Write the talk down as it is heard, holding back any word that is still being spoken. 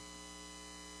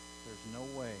There's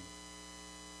no way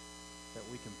that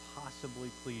we can possibly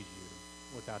please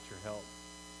you without your help.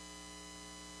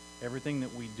 Everything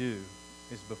that we do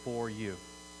is before you.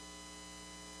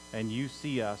 And you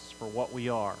see us for what we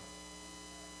are.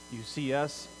 You see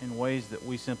us in ways that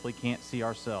we simply can't see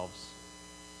ourselves.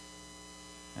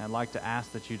 And I'd like to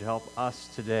ask that you'd help us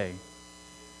today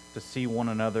to see one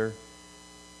another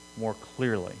more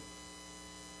clearly,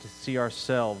 to see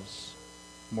ourselves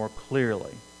more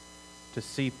clearly, to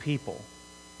see people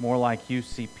more like you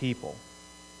see people.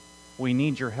 We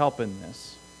need your help in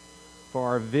this, for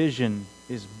our vision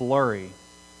is blurry,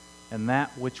 and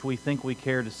that which we think we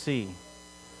care to see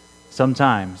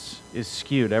sometimes is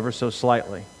skewed ever so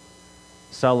slightly,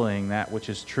 sullying that which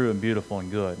is true and beautiful and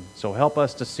good. So help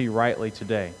us to see rightly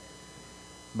today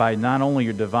by not only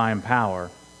your divine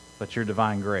power, but your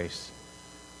divine grace,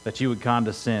 that you would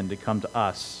condescend to come to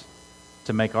us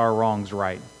to make our wrongs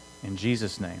right. In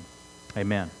Jesus' name,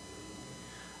 amen.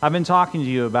 I've been talking to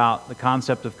you about the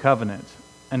concept of covenant,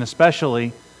 and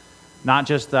especially not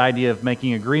just the idea of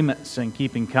making agreements and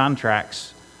keeping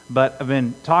contracts, but I've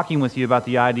been talking with you about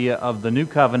the idea of the new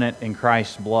covenant in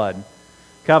Christ's blood.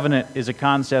 Covenant is a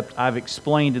concept I've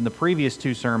explained in the previous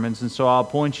two sermons, and so I'll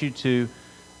point you to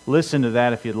listen to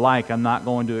that if you'd like. I'm not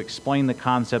going to explain the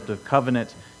concept of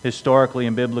covenant historically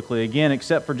and biblically again,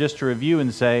 except for just to review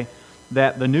and say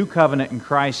that the new covenant in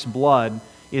Christ's blood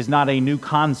is not a new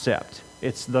concept.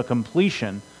 It's the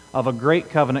completion of a great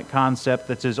covenant concept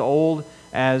that's as old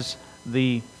as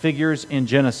the figures in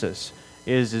Genesis,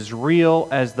 is as real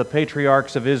as the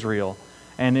patriarchs of Israel,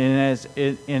 and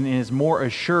is more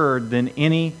assured than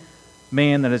any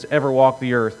man that has ever walked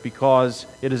the earth, because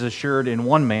it is assured in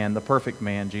one man, the perfect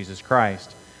man, Jesus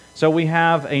Christ. So we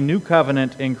have a new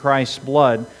covenant in Christ's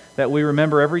blood that we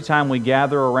remember every time we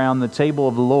gather around the table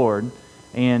of the Lord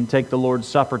and take the Lord's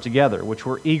Supper together, which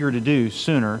we're eager to do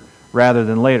sooner rather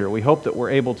than later. We hope that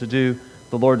we're able to do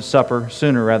the Lord's Supper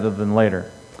sooner rather than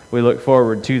later. We look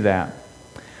forward to that.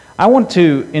 I want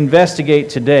to investigate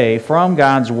today from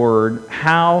God's Word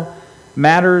how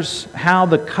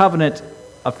the covenant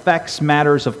affects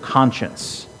matters of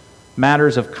conscience.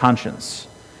 Matters of conscience.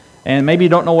 And maybe you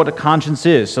don't know what a conscience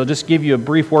is, so just give you a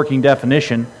brief working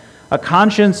definition. A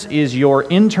conscience is your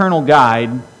internal guide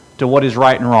to what is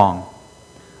right and wrong.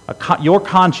 Your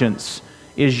conscience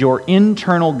is your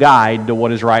internal guide to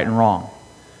what is right and wrong.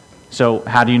 So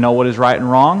how do you know what is right and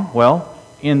wrong? Well,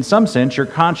 in some sense, your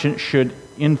conscience should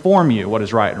inform you what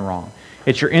is right and wrong.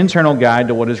 It's your internal guide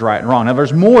to what is right and wrong. Now,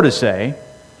 there's more to say,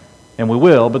 and we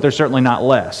will, but there's certainly not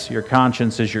less. Your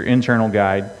conscience is your internal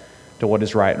guide to what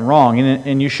is right and wrong.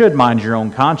 And you should mind your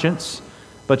own conscience,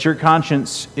 but your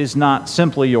conscience is not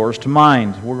simply yours to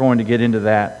mind. We're going to get into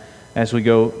that as we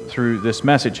go through this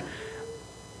message.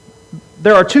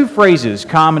 There are two phrases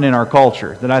common in our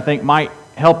culture that I think might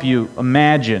help you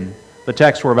imagine the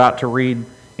text we're about to read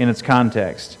in its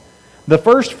context. The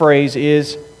first phrase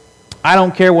is, I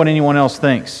don't care what anyone else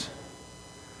thinks.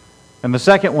 And the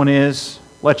second one is,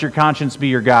 let your conscience be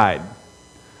your guide.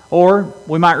 Or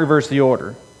we might reverse the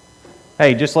order.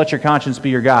 Hey, just let your conscience be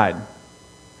your guide.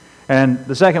 And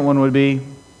the second one would be,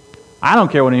 I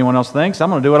don't care what anyone else thinks. I'm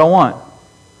going to do what I want.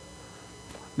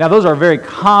 Now, those are very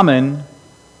common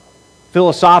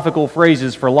philosophical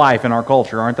phrases for life in our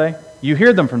culture, aren't they? You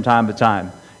hear them from time to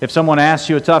time. If someone asks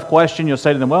you a tough question, you'll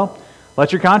say to them, well,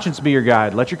 let your conscience be your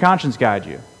guide. Let your conscience guide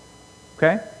you.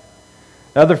 Okay?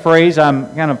 The other phrase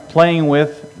I'm kind of playing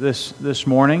with this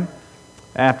morning,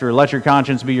 after let your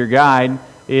conscience be your guide,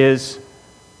 is,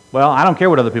 well, I don't care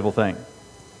what other people think.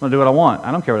 I'm going to do what I want.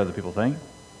 I don't care what other people think.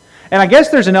 And I guess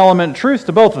there's an element of truth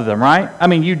to both of them, right? I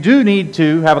mean, you do need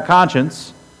to have a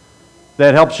conscience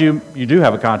that helps you. You do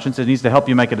have a conscience that needs to help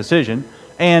you make a decision.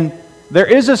 And there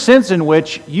is a sense in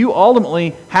which you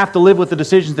ultimately have to live with the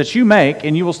decisions that you make,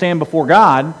 and you will stand before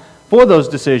God for those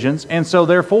decisions. And so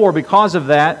therefore, because of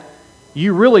that,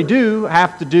 you really do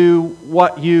have to do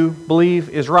what you believe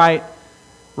is right,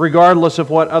 regardless of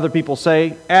what other people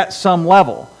say at some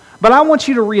level. But I want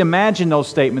you to reimagine those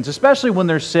statements, especially when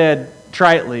they're said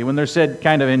tritely, when they're said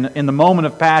kind of in the moment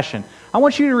of passion. I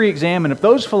want you to reexamine if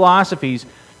those philosophies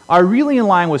are really in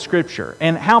line with Scripture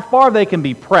and how far they can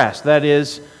be pressed. That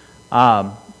is,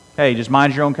 hey, just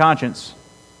mind your own conscience,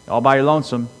 all by your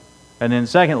lonesome. And then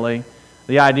secondly,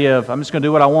 the idea of I'm just going to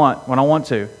do what I want when I want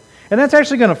to. And that's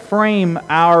actually going to frame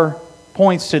our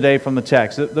points today from the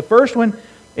text. The first one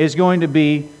is going to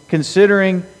be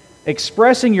considering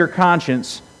expressing your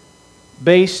conscience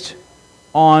based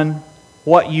on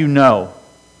what you know.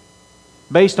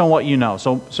 Based on what you know.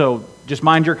 So just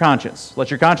mind your conscience.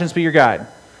 Let your conscience be your guide.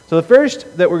 So the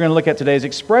first that we're going to look at today is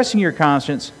expressing your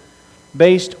conscience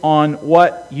based on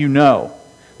what you know.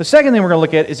 The second thing we're going to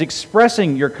look at is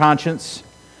expressing your conscience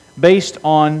based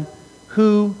on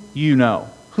who you know,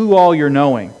 who all you're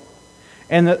knowing.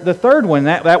 And the third one,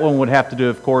 that one would have to do,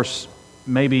 of course,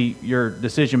 maybe your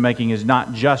decision-making is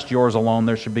not just yours alone.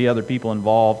 There should be other people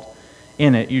involved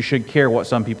in it. You should care what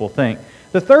some people think.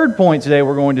 The third point today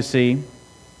we're going to see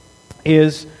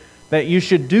is that you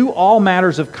should do all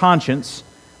matters of conscience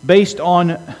based on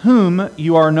whom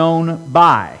you are known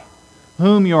by.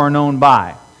 Whom you are known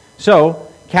by.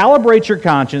 So, calibrate your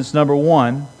conscience, number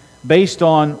one, based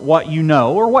on what you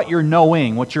know, or what you're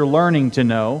knowing, what you're learning to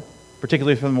know,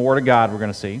 particularly from the Word of God we're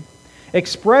going to see.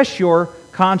 Express your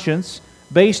conscience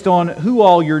based on who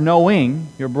all you're knowing,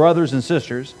 your brothers and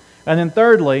sisters. And then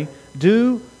thirdly,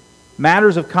 do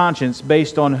matters of conscience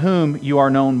based on whom you are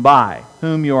known by.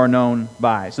 Whom you are known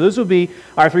by. So those would be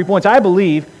our 3 points. I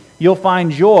believe you'll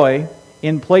find joy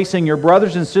in placing your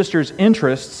brothers and sisters'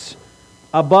 interests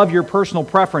above your personal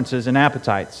preferences and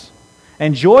appetites.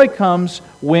 And joy comes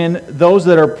when those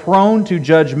that are prone to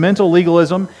judgmental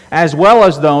legalism, as well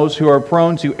as those who are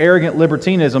prone to arrogant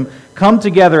libertinism, come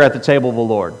together at the table of the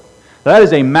Lord. That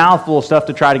is a mouthful of stuff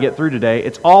to try to get through today.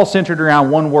 It's all centered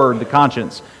around one word, the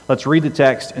conscience. Let's read the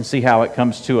text and see how it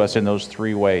comes to us in those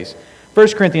three ways. 1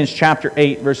 Corinthians chapter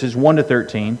 8, verses 1 to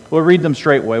 13. We'll read them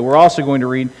straightway. We're also going to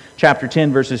read chapter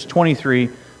 10, verses 23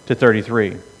 to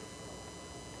 33.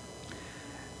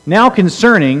 Now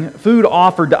concerning food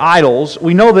offered to idols,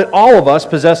 we know that all of us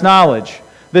possess knowledge.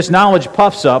 This knowledge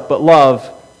puffs up, but love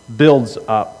builds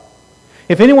up.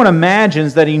 If anyone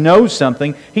imagines that he knows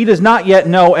something, he does not yet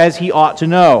know as he ought to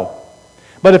know.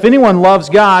 But if anyone loves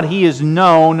God, he is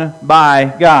known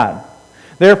by God.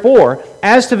 Therefore,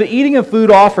 as to the eating of food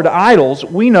offered to idols,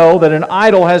 we know that an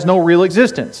idol has no real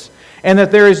existence, and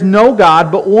that there is no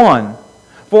God but one.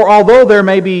 For although there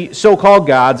may be so-called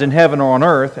gods in heaven or on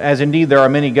earth, as indeed there are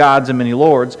many gods and many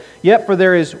lords, yet for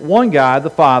there is one God, the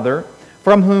Father,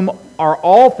 from whom are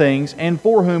all things and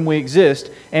for whom we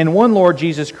exist, and one Lord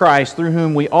Jesus Christ, through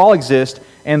whom we all exist,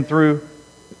 and through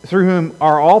whom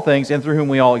are all things and through whom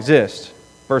we all exist.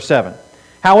 Verse 7.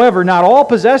 However, not all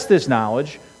possess this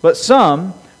knowledge, but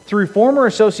some, through former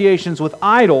associations with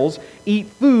idols, eat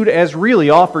food as really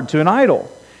offered to an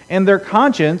idol, and their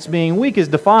conscience, being weak, is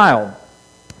defiled.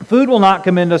 Food will not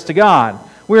commend us to God.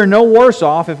 We are no worse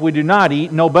off if we do not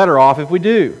eat, no better off if we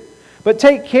do. But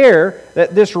take care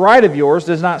that this right of yours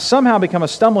does not somehow become a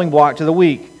stumbling block to the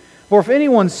weak. For if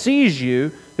anyone sees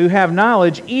you who have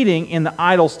knowledge eating in an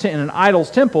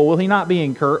idol's temple, will he not be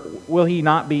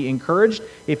encouraged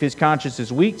if his conscience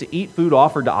is weak to eat food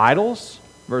offered to idols?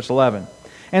 Verse 11.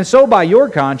 And so by your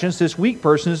conscience this weak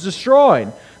person is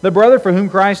destroyed, the brother for whom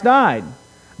Christ died.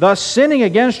 Thus sinning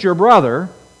against your brother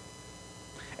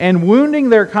and wounding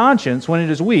their conscience when it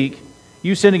is weak,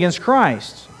 you sin against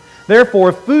Christ. Therefore,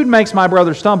 if food makes my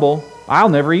brother stumble, I'll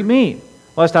never eat meat,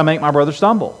 lest I make my brother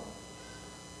stumble.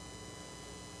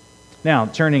 Now,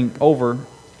 turning over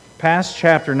past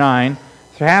chapter 9,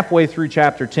 halfway through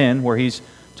chapter 10, where he's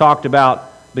talked about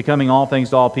becoming all things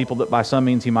to all people, that by some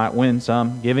means he might win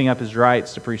some, giving up his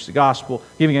rights to preach the gospel,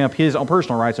 giving up his own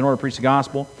personal rights in order to preach the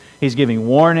gospel. He's giving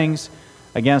warnings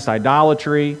against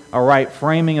idolatry, a right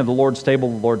framing of the Lord's table,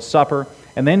 the Lord's Supper.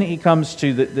 And then he comes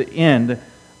to the end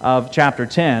of chapter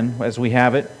 10, as we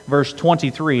have it, verse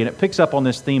 23, and it picks up on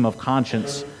this theme of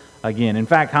conscience again. In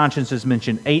fact, conscience is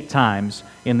mentioned 8 times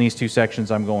in these two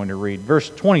sections I'm going to read. Verse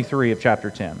 23 of chapter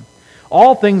 10.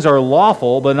 All things are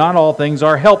lawful, but not all things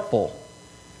are helpful.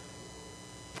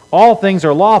 All things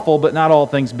are lawful, but not all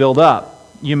things build up.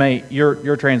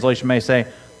 Your translation may say,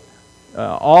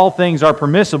 all things are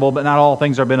permissible, but not all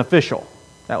things are beneficial.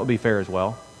 That would be fair as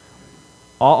well.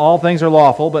 All things are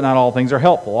lawful, but not all things are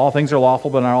helpful. All things are lawful,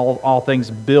 but not all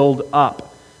things build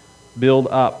up. Build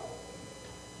up.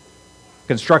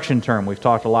 Construction term we've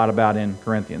talked a lot about in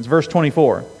Corinthians. Verse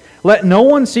 24. Let no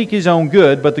one seek his own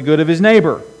good, but the good of his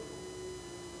neighbor.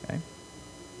 Okay.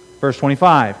 Verse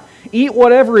 25. Eat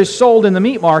whatever is sold in the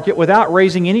meat market without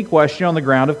raising any question on the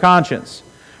ground of conscience.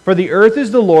 For the earth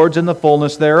is the Lord's and the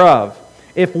fullness thereof.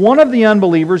 If one of the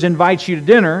unbelievers invites you to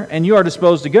dinner and you are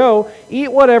disposed to go,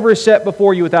 eat whatever is set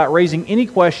before you without raising any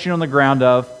question on the ground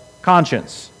of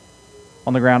conscience.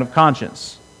 On the ground of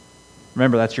conscience.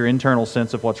 Remember, that's your internal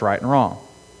sense of what's right and wrong.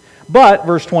 But,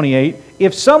 verse 28,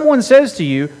 if someone says to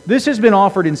you, this has been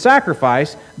offered in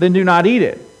sacrifice, then do not eat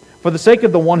it, for the sake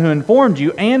of the one who informed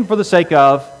you and for the sake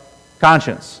of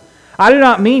conscience. I do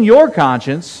not mean your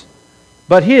conscience,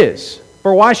 but his.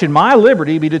 For why should my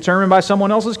liberty be determined by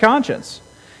someone else's conscience?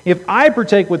 If I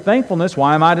partake with thankfulness,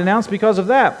 why am I denounced because of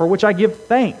that, for which I give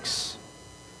thanks?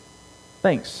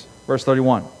 Thanks. Verse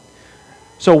 31.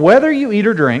 So whether you eat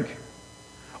or drink,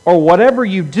 or whatever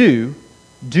you do,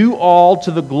 do all to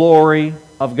the glory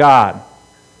of God.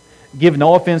 Give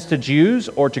no offense to Jews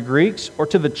or to Greeks or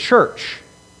to the church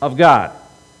of God.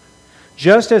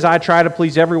 Just as I try to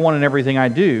please everyone in everything I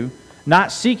do,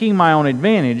 not seeking my own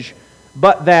advantage,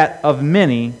 but that of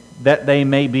many, that they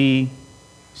may be,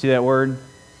 see that word?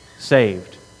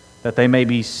 Saved. That they may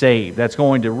be saved. That's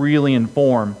going to really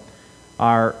inform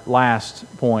our last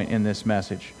point in this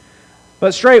message.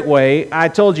 But straightway, I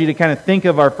told you to kind of think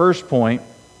of our first point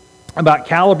about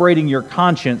calibrating your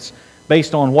conscience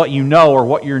based on what you know or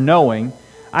what you're knowing.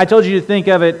 I told you to think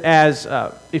of it as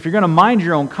if you're going to mind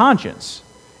your own conscience,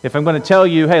 if I'm going to tell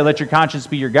you, hey, let your conscience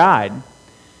be your guide,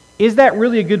 is that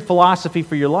really a good philosophy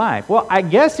for your life? Well, I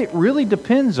guess it really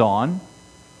depends on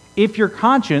if your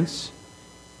conscience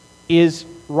is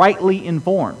rightly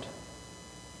informed.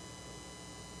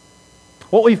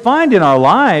 What we find in our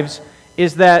lives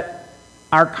is that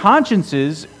our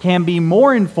consciences can be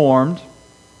more informed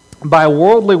by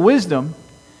worldly wisdom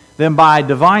than by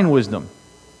divine wisdom.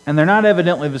 And they're not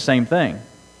evidently the same thing.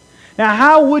 Now,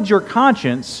 how would your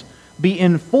conscience be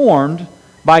informed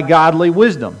by godly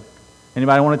wisdom?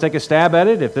 Anybody want to take a stab at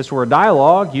it? If this were a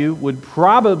dialogue, you would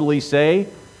probably say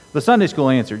the Sunday school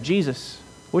answer, Jesus,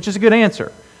 which is a good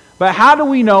answer. But how do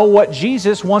we know what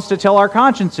Jesus wants to tell our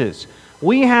consciences?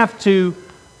 We have to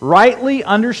rightly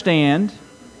understand,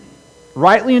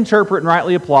 rightly interpret, and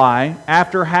rightly apply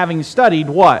after having studied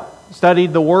what?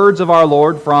 Studied the words of our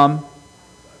Lord from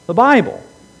the Bible.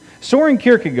 Soren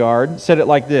Kierkegaard said it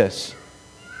like this: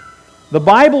 the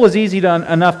Bible is easy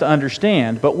enough to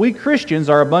understand, but we Christians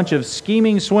are a bunch of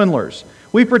scheming swindlers.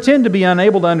 We pretend to be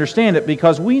unable to understand it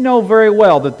because we know very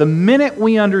well that the minute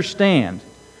we understand,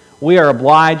 we are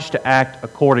obliged to act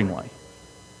accordingly.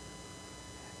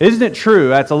 Isn't it true?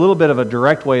 That's a little bit of a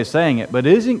direct way of saying it, but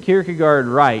isn't Kierkegaard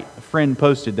right? A friend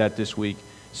posted that this week.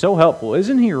 So helpful.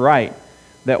 Isn't he right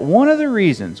that one of the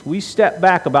reasons we step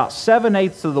back about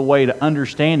 7/8 of the way to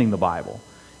understanding the Bible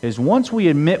is once we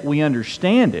admit we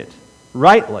understand it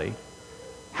rightly,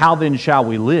 how then shall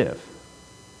we live?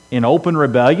 In open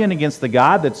rebellion against the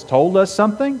God that's told us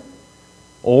something?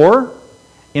 Or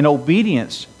in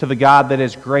obedience to the God that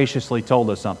has graciously told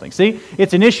us something? See,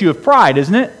 it's an issue of pride,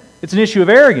 isn't it? It's an issue of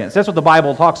arrogance. That's what the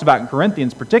Bible talks about in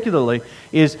Corinthians particularly,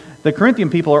 is the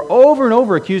Corinthian people are over and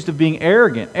over accused of being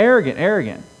arrogant.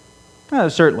 Now,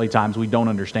 there's certainly times we don't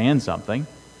understand something,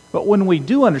 but when we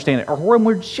do understand it, or when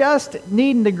we're just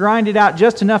needing to grind it out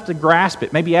just enough to grasp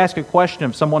it, maybe ask a question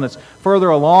of someone that's further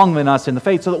along than us in the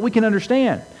faith so that we can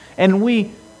understand, and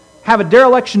we have a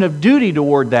dereliction of duty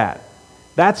toward that,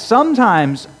 that's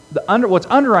sometimes, what's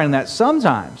underwriting that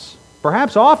sometimes,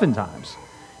 perhaps oftentimes,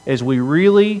 is we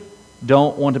really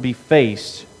don't want to be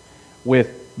faced with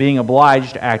being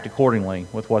obliged to act accordingly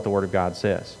with what the Word of God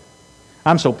says.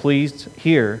 I'm so pleased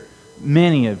here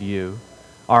many of you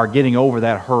are getting over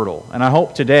that hurdle. And I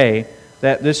hope today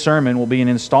that this sermon will be an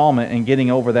installment in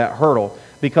getting over that hurdle,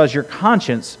 because your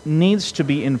conscience needs to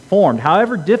be informed,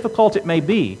 however difficult it may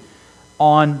be,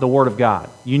 on the Word of God.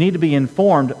 You need to be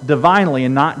informed divinely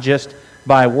and not just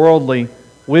by worldly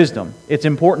wisdom. It's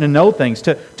important to know things,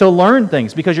 to learn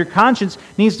things, because your conscience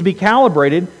needs to be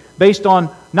calibrated based on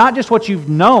not just what you've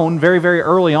known very, very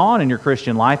early on in your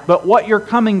Christian life, but what you're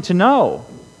coming to know.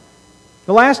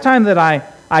 The last time that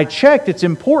I checked, it's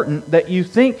important that you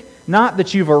think not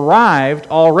that you've arrived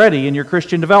already in your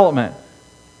Christian development.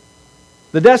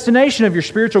 The destination of your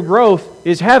spiritual growth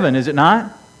is heaven, is it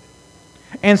not?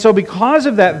 And so because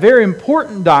of that very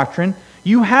important doctrine,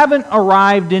 you haven't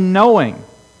arrived in knowing.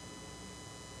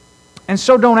 And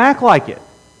so don't act like it.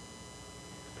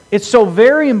 It's so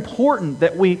very important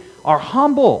that we are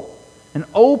humble and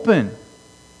open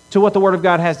to what the Word of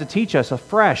God has to teach us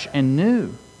afresh and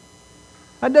new.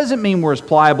 That doesn't mean we're as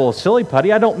pliable as silly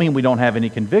putty. I don't mean we don't have any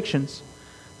convictions.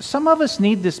 Some of us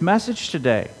need this message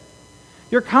today.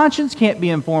 Your conscience can't be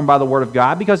informed by the Word of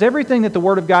God because everything that the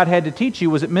Word of God had to teach you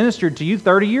was administered to you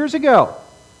 30 years ago.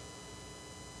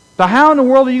 So how in the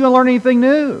world are you going to learn anything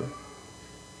new?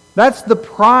 That's the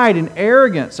pride and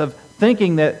arrogance of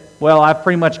thinking that, well, I've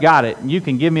pretty much got it, and you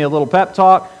can give me a little pep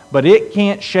talk, but it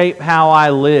can't shape how I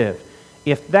live.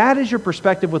 If that is your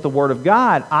perspective with the Word of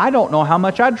God, I don't know how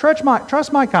much I'd trust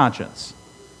my conscience.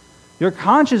 Your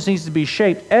conscience needs to be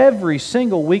shaped every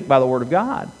single week by the Word of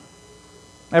God.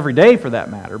 Every day for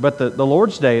that matter. But the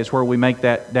Lord's Day is where we make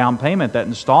that down payment, that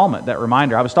installment, that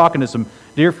reminder. I was talking to some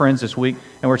dear friends this week,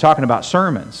 and we're talking about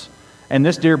sermons. And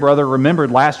this dear brother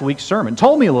remembered last week's sermon,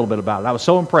 told me a little bit about it. I was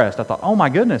so impressed. I thought, oh my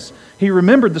goodness, he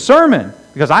remembered the sermon,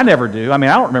 because I never do. I mean,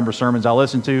 I don't remember sermons I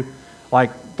listen to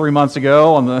like 3 months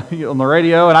ago on the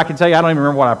radio, and I can tell you I don't even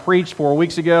remember what I preached 4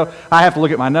 weeks ago. I have to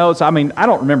look at my notes. I mean, I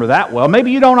don't remember that well.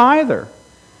 Maybe you don't either.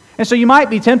 And so you might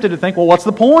be tempted to think, well, what's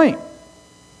the point?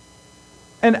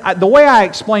 And the way I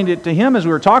explained it to him as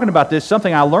we were talking about this,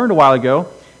 something I learned a while ago,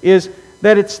 is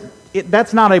that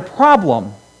that's not a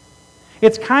problem.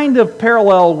 It's kind of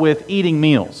parallel with eating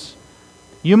meals.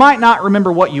 You might not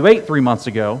remember what you ate 3 months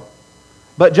ago,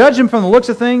 but judging from the looks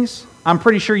of things, I'm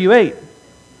pretty sure you ate.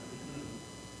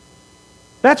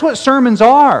 That's what sermons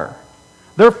are.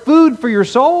 They're food for your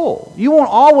soul. You won't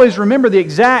always remember the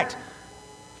exact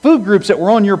food groups that were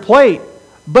on your plate,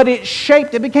 but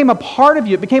it became a part of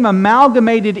you. It became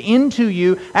amalgamated into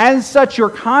you. As such, your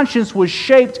conscience was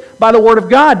shaped by the Word of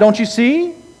God. Don't you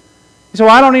see? So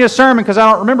I don't need a sermon because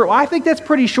I don't remember. Well, I think that's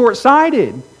pretty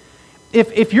short-sighted.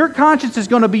 If your conscience is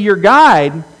going to be your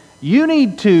guide, you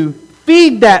need to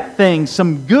feed that thing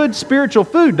some good spiritual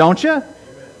food, don't you?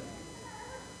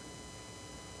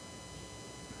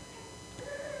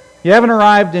 You haven't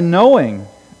arrived in knowing.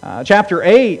 Chapter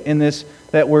 8 in this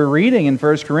that we're reading in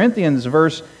 1 Corinthians,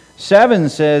 verse 7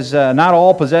 says, not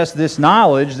all possess this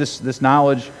knowledge, this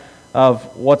knowledge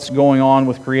of what's going on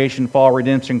with creation, fall,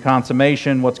 redemption,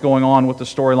 consummation, what's going on with the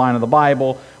storyline of the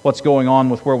Bible, what's going on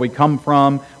with where we come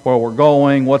from, where we're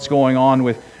going, what's going on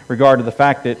with regard to the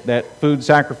fact that food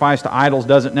sacrificed to idols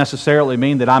doesn't necessarily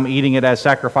mean that I'm eating it as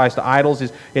sacrifice to idols.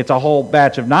 It's a whole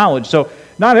batch of knowledge. So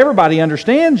not everybody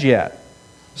understands yet.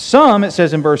 Some, it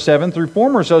says in verse 7, through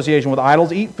former association with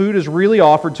idols, eat food as really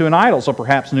offered to an idol. So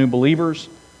perhaps new believers,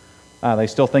 they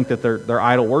still think that they're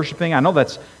idol worshiping. I know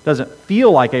that doesn't feel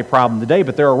like a problem today,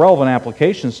 but there are relevant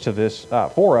applications to this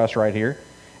for us right here.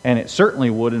 And it certainly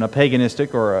would in a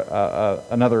paganistic or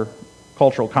another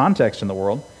cultural context in the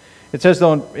world. It says,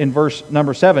 though, in verse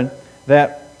number 7,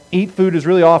 that eat food is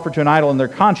really offered to an idol in their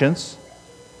conscience.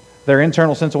 Their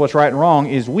internal sense of what's right and wrong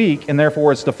is weak, and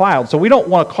therefore it's defiled. So we don't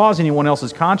want to cause anyone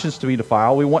else's conscience to be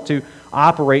defiled. We want to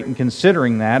operate in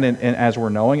considering that, and as we're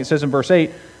knowing. It says in verse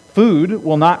 8, food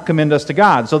will not commend us to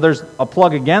God. So there's a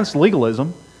plug against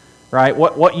legalism, right?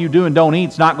 What you do and don't eat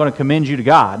is not going to commend you to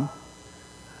God.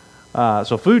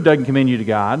 So food doesn't commend you to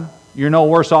God. You're no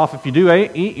worse off if you do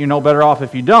eat. You're no better off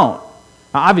if you don't.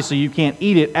 Now, obviously, you can't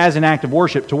eat it as an act of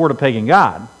worship toward a pagan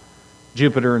god,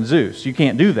 Jupiter and Zeus. You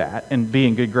can't do that and be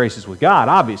in good graces with God,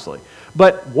 obviously.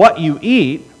 But what you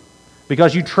eat,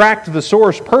 because you tracked the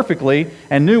source perfectly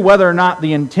and knew whether or not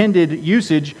the intended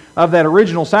usage of that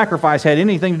original sacrifice had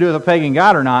anything to do with a pagan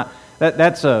god or not,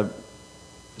 that's a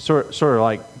sort of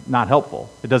like not helpful.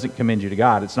 It doesn't commend you to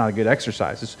God. It's not a good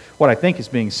exercise. It's what I think is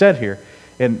being said here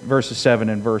in verses 7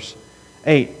 and verse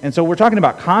 8. And so we're talking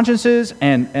about consciences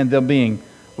and them being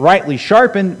rightly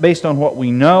sharpened based on what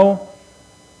we know,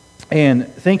 and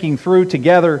thinking through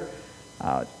together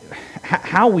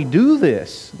how we do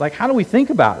this. Like, how do we think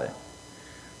about it?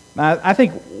 I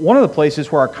think one of the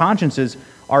places where our consciences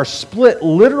are split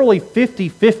literally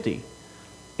 50-50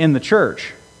 in the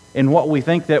church in what we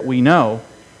think that we know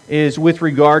is with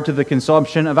regard to the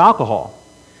consumption of alcohol.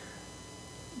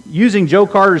 Using Joe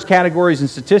Carter's categories and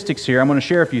statistics here, I'm going to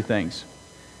share a few things.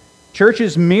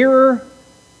 Churches mirror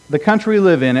the country we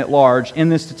live in at large in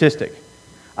this statistic.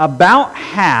 About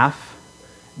half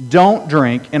don't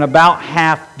drink and about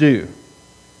half do.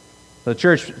 The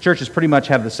churches pretty much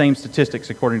have the same statistics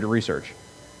according to research.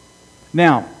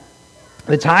 Now,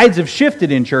 the tides have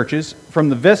shifted in churches from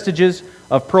the vestiges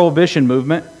of prohibition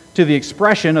movement to the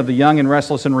expression of the young and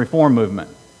restless and reform movement.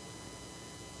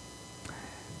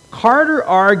 Carter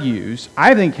argues,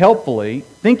 I think helpfully,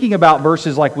 thinking about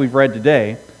verses like we've read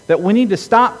today, that we need to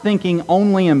stop thinking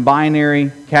only in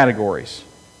binary categories.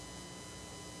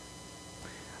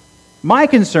 My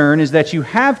concern is that you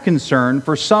have concern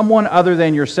for someone other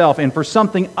than yourself and for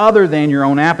something other than your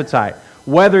own appetite,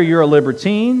 whether you're a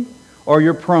libertine or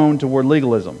you're prone toward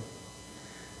legalism.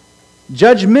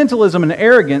 Judgmentalism and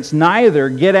arrogance neither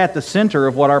get at the center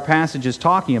of what our passage is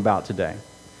talking about today.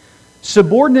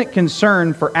 Subordinate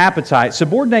concern for appetite,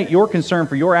 subordinate your concern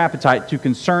for your appetite to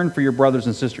concern for your brothers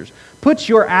and sisters. Put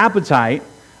your appetite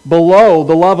below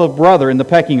the love of brother in the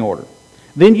pecking order.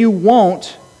 Then you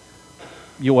won't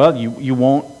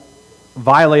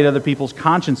violate other people's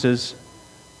consciences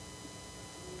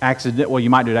well,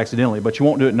 you might do it accidentally, but you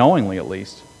won't do it knowingly at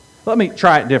least. Let me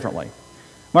try it differently.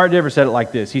 Martin Dever said it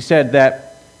like this. He said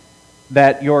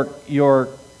that your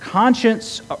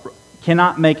conscience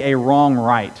cannot make a wrong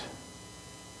right.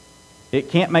 It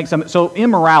can't make something. So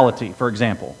immorality, for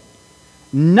example.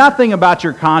 Nothing about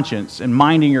your conscience and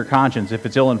minding your conscience, if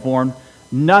it's ill-informed,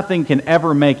 nothing can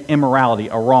ever make immorality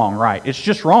a wrong right. It's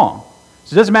just wrong.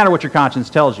 So it doesn't matter what your conscience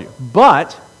tells you.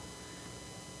 But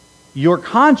your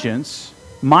conscience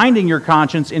minding your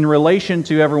conscience in relation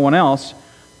to everyone else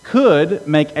could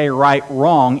make a right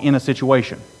wrong in a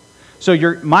situation. So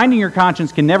minding your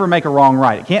conscience can never make a wrong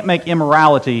right. It can't make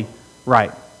immorality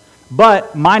right.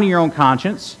 But minding your own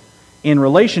conscience in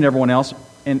relation to everyone else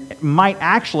might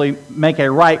actually make a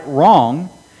right wrong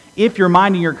if you're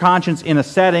minding your conscience in a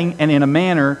setting and in a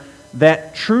manner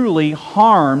that truly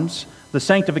harms the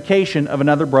sanctification of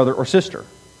another brother or sister.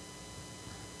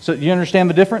 So do you understand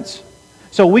the difference?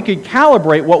 So we could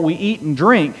calibrate what we eat and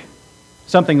drink,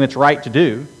 something that's right to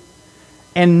do,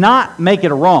 and not make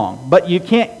it a wrong. But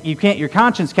your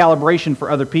conscience calibration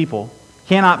for other people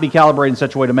cannot be calibrated in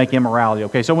such a way to make immorality.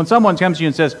 Okay, so when someone comes to you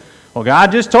and says, well,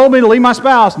 God just told me to leave my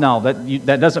spouse. No,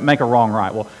 that doesn't make a wrong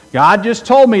right. Well, God just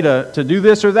told me to do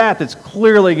this or that. That's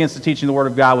clearly against the teaching of the Word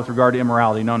of God with regard to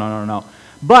immorality. No.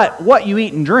 But what you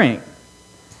eat and drink,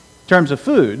 in terms of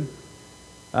food,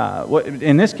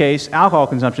 in this case, alcohol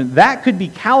consumption, that could be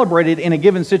calibrated in a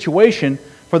given situation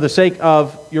for the sake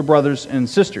of your brothers and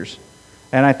sisters.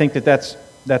 And I think that's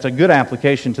a good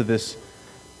application to this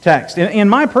text. In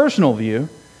my personal view,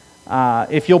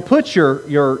 if you'll put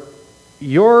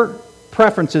your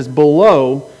preferences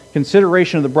below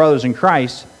consideration of the brothers in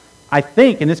Christ, I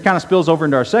think, and this kind of spills over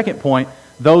into our second point,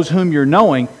 those whom you're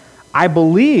knowing, I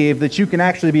believe that you can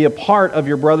actually be a part of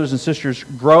your brothers and sisters'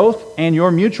 growth and your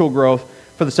mutual growth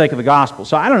for the sake of the gospel.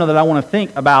 So I don't know that I want to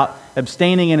think about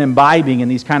abstaining and imbibing in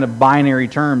these kind of binary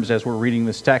terms as we're reading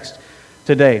this text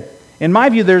today. In my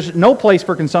view, there's no place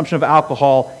for consumption of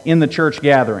alcohol in the church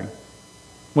gathering.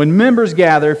 When members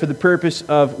gather for the purpose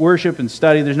of worship and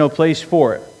study, there's no place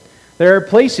for it.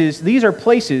 These are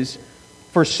places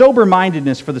for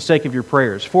sober-mindedness for the sake of your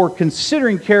prayers, for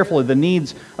considering carefully the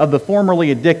needs of the formerly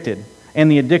addicted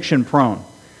and the addiction-prone.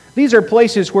 These are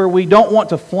places where we don't want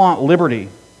to flaunt liberty.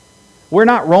 We're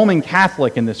not Roman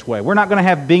Catholic in this way. We're not going to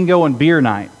have bingo and beer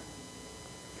night.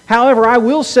 However, I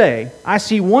will say, I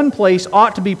see one place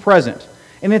ought to be present,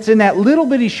 and it's in that little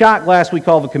bitty shot glass we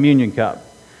call the communion cup.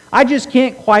 I just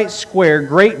can't quite square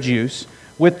grape juice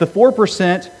with the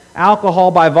 4%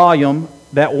 alcohol by volume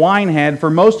that wine had for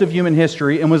most of human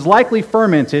history and was likely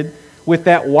fermented with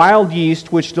that wild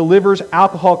yeast which delivers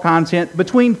alcohol content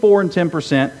between 4 and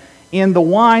 10% in the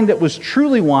wine that was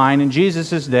truly wine in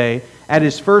Jesus' day at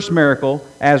his first miracle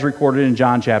as recorded in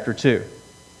John chapter 2.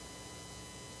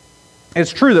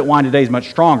 It's true that wine today is much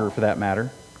stronger for that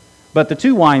matter, but the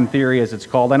two-wine theory, as it's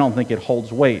called, I don't think it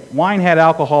holds weight. Wine had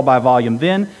alcohol by volume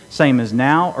then, same as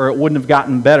now, or it wouldn't have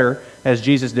gotten better as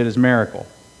Jesus did his miracle.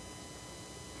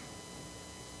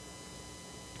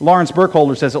 Lawrence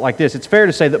Burkholder says it like this: it's fair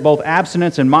to say that both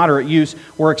abstinence and moderate use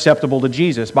were acceptable to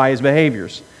Jesus by his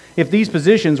behaviors. If these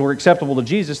positions were acceptable to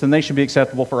Jesus, then they should be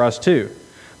acceptable for us too.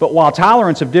 But while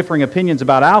tolerance of differing opinions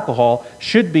about alcohol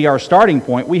should be our starting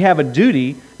point, we have a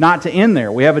duty not to end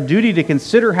there. We have a duty to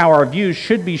consider how our views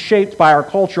should be shaped by our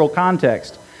cultural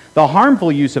context. The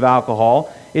harmful use of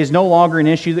alcohol is no longer an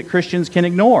issue that Christians can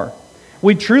ignore.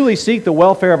 We truly seek the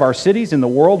welfare of our cities and the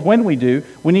world. When we do,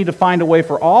 we need to find a way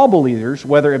for all believers,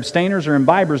 whether abstainers or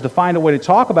imbibers, to find a way to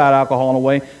talk about alcohol in a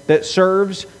way that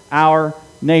serves our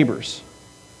neighbors.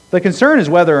 The concern is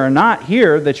whether or not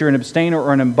here that you're an abstainer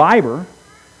or an imbiber.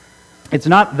 It's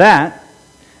not that.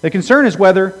 The concern is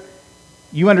whether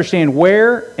you understand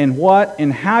where and what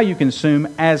and how you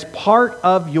consume as part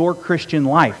of your Christian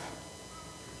life.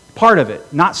 Part of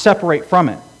it, not separate from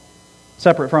it.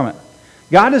 Separate from it.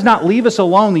 God does not leave us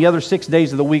alone the other 6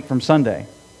 days of the week from Sunday.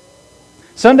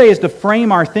 Sunday is to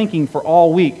frame our thinking for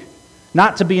all week,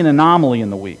 not to be an anomaly in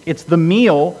the week. It's the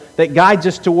meal that guides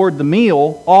us toward the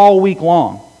meal all week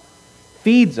long.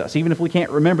 Feeds us, even if we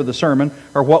can't remember the sermon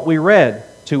or what we read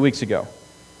 2 weeks ago.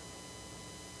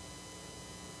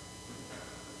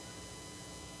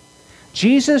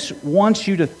 Jesus wants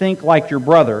you to think like your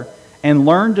brother and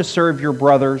learn to serve your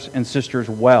brothers and sisters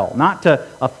well. Not to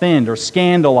offend or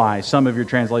scandalize, some of your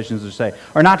translations would say,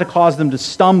 or not to cause them to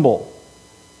stumble.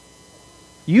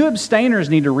 You abstainers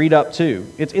need to read up too.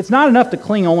 It's not enough to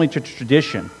cling only to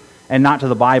tradition and not to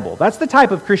the Bible. That's the type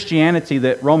of Christianity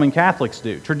that Roman Catholics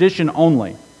do, tradition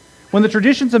only. When the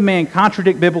traditions of man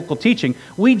contradict biblical teaching,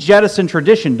 we jettison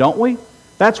tradition, don't we?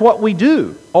 That's what we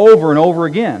do over and over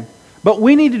again. But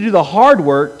we need to do the hard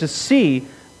work to see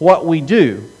what we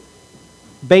do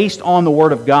based on the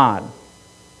Word of God.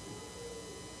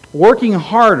 Working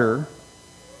harder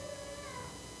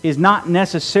is not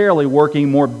necessarily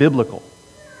working more biblical.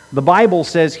 The Bible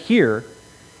says here,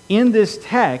 in this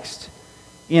text,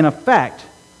 in effect,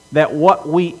 that what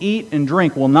we eat and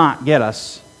drink will not get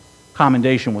us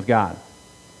commendation with God.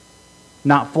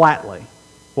 Not flatly.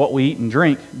 What we eat and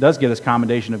drink does get us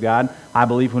commendation of God, I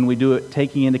believe, when we do it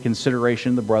taking into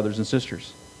consideration the brothers and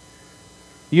sisters.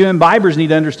 You imbibers need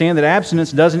to understand that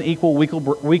abstinence doesn't equal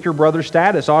weaker brother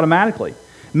status automatically.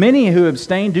 Many who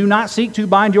abstain do not seek to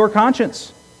bind your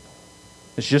conscience.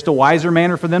 It's just a wiser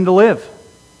manner for them to live.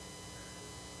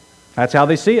 That's how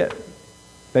they see it.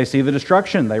 They see the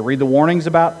destruction. They read the warnings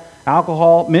about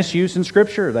alcohol misuse in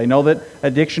Scripture. They know that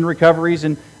addiction recoveries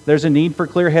and there's a need for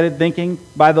clear-headed thinking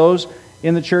by those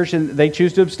in the church, and they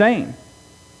choose to abstain.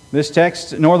 This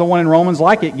text, nor the one in Romans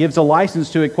like it, gives a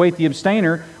license to equate the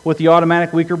abstainer with the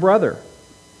automatic weaker brother.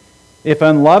 If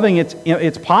unloving,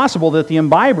 it's possible that the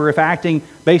imbiber, if acting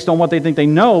based on what they think they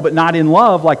know, but not in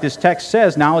love, like this text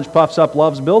says, knowledge puffs up,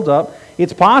 love's built up,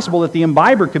 it's possible that the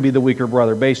imbiber could be the weaker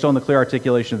brother based on the clear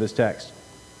articulation of this text.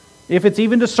 If it's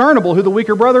even discernible who the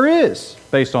weaker brother is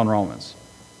based on Romans.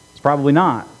 It's probably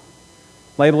not.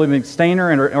 Labeling an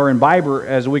abstainer or imbiber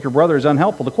as a weaker brother is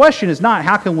unhelpful. The question is not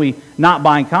how can we not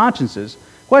bind consciences.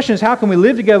 The question is how can we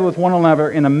live together with one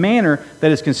another in a manner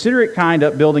that is considerate, kind,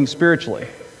 upbuilding spiritually.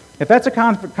 If that's a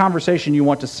conversation you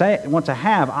want to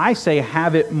have, I say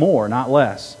have it more, not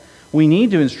less. We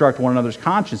need to instruct one another's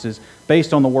consciences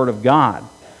based on the Word of God.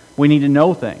 We need to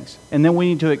know things. And then we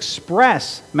need to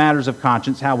express matters of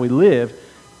conscience, how we live,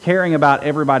 caring about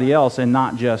everybody else and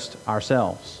not just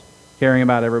ourselves. Caring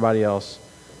about everybody else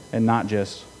and not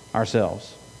just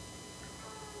ourselves.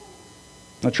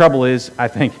 The trouble is, I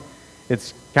think,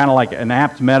 it's kind of like an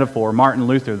apt metaphor. Martin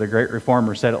Luther, the great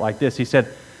reformer, said it like this. He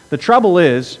said, the trouble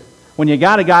is, when you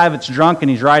got a guy that's drunk and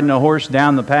he's riding a horse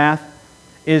down the path,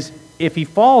 is if he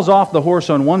falls off the horse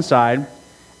on one side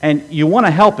and you want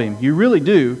to help him, you really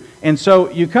do, and so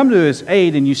you come to his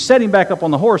aid and you set him back up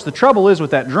on the horse, the trouble is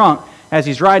with that drunk, as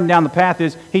he's riding down the path,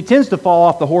 is he tends to fall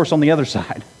off the horse on the other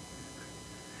side.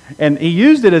 And he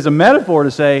used it as a metaphor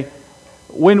to say,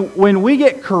 when we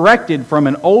get corrected from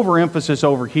an overemphasis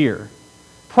over here,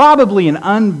 probably an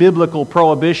unbiblical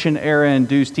prohibition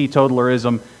era-induced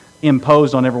teetotalerism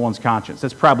imposed on everyone's conscience.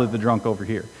 That's probably the drunk over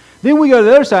here. Then we go to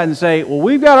the other side and say, well,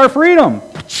 we've got our freedom.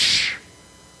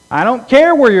 I don't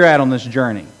care where you're at on this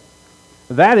journey.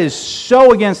 That is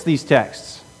so against these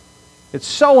texts. It's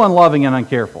so unloving and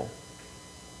uncareful.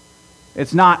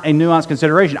 It's not a nuanced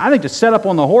consideration. I think to set up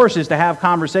on the horse is to have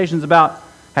conversations about,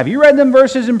 have you read them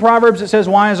verses in Proverbs that says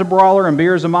wine is a brawler and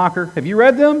beer is a mocker? Have you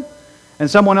read them? And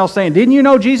someone else saying, didn't you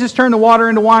know Jesus turned the water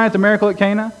into wine at the miracle at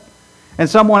Cana? And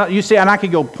someone, you see, and I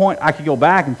could go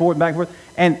back and forth.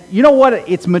 And you know what?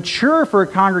 It's mature for a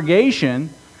congregation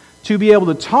to be able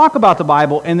to talk about the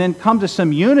Bible and then come to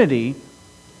some unity,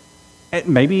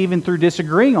 maybe even through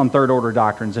disagreeing on third order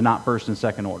doctrines and not first and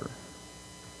second order.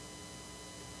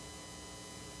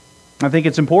 I think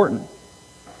it's important.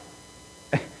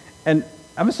 And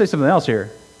I'm going to say something else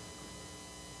here.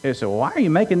 So why are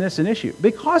you making this an issue?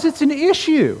 Because it's an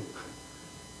issue.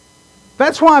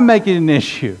 That's why I'm making it an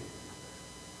issue.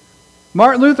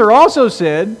 Martin Luther also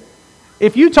said,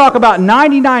 if you talk about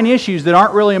 99 issues that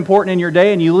aren't really important in your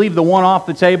day and you leave the one off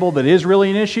the table that is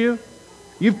really an issue,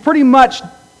 you've pretty much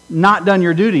not done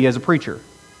your duty as a preacher.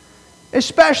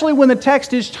 Especially when the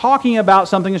text is talking about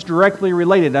something that's directly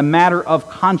related, a matter of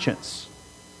conscience.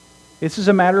 This is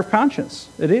a matter of conscience.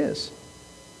 It is.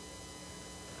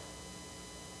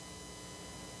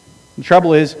 The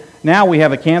trouble is, now we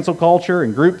have a cancel culture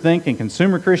and groupthink and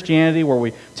consumer Christianity where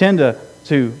we tend to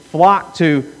flock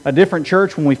to a different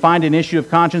church when we find an issue of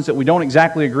conscience that we don't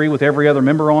exactly agree with every other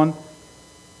member on.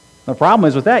 The problem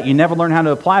is with that, you never learn how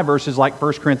to apply verses like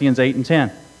 1 Corinthians 8 and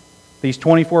 10. These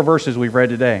 24 verses we've read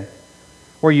today,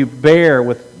 where you bear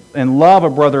with and love a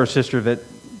brother or sister that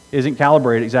isn't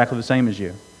calibrated exactly the same as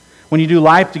you. When you do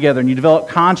life together and you develop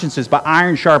consciences by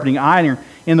iron sharpening iron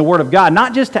in the Word of God,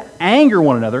 not just to anger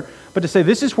one another, but to say,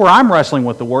 this is where I'm wrestling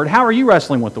with the Word. How are you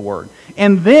wrestling with the Word?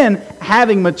 And then,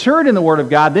 having matured in the Word of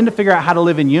God, then to figure out how to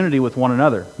live in unity with one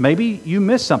another. Maybe you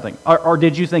missed something. Or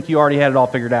did you think you already had it all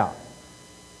figured out?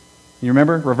 You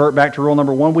remember? Revert back to rule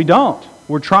number 1. We don't.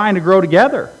 We're trying to grow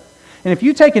together. And if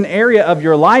you take an area of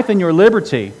your life and your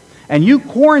liberty, and you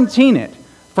quarantine it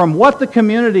from what the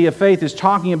community of faith is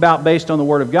talking about based on the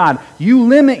Word of God, you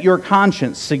limit your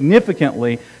conscience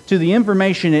significantly to the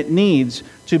information it needs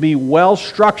to be well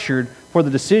structured for the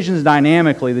decisions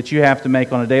dynamically that you have to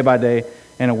make on a day-by-day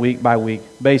and a week-by-week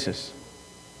basis.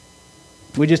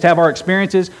 We just have our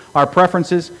experiences, our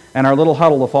preferences, and our little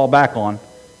huddle to fall back on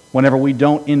whenever we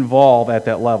don't involve at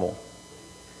that level.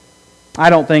 I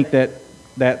don't think that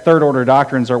third-order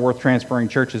doctrines are worth transferring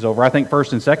churches over. I think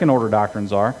first- and second-order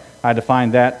doctrines are. I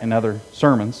defined that in other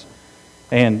sermons.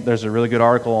 And there's a really good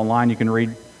article online you can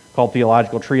read called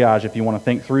Theological Triage if you want to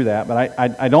think through that. But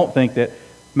I don't think that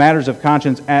matters of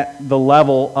conscience at the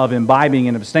level of imbibing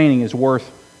and abstaining is worth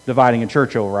dividing a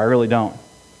church over. I really don't.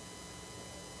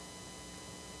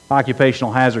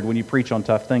 Occupational hazard when you preach on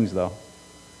tough things, though.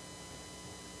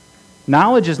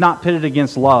 Knowledge is not pitted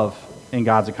against love in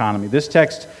God's economy. This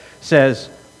text says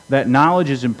that knowledge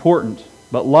is important,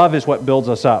 but love is what builds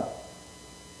us up.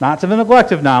 Not to the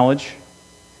neglect of knowledge,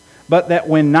 but that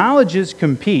when knowledges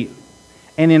compete,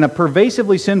 and in a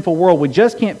pervasively sinful world, we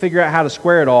just can't figure out how to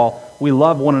square it all, we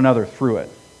love one another through it.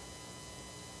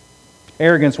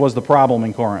 Arrogance was the problem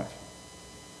in Corinth.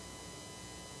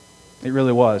 It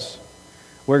really was.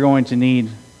 We're going to need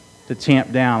to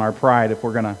tamp down our pride if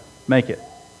we're going to make it.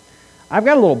 I've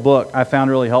got a little book I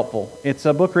found really helpful. It's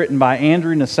a book written by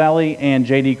Andrew Naselli and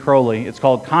J.D. Crowley. It's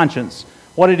called Conscience,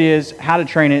 What It Is, How to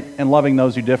Train It, and Loving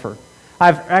Those Who Differ.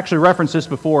 I've actually referenced this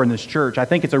before in this church. I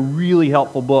think it's a really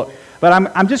helpful book. But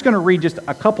I'm just going to read just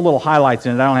a couple little highlights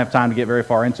in it. I don't have time to get very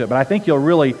far into it. But I think you'll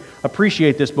really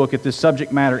appreciate this book if this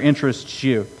subject matter interests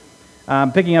you.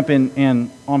 Picking up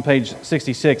on page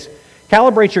 66.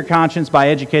 Calibrate your conscience by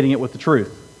educating it with the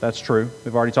truth. That's true.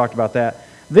 We've already talked about that.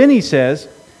 Then he says,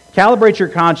 calibrate your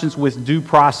conscience with due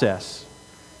process.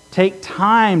 Take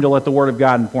time to let the Word of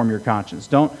God inform your conscience.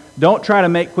 Don't try to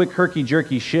make quick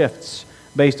herky-jerky shifts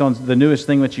based on the newest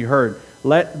thing that you heard.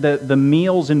 Let the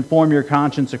meals inform your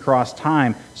conscience across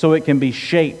time so it can be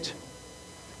shaped.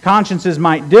 Consciences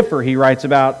might differ, he writes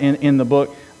about in the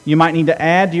book. You might need to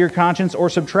add to your conscience or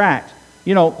subtract.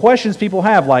 You know, questions people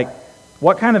have like,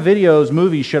 what kind of videos,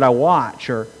 movies should I watch?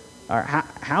 Or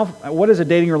what is a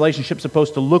dating relationship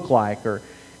supposed to look like? Or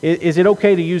is it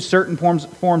okay to use certain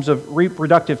forms of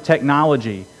reproductive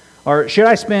technology? Or should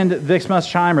I spend this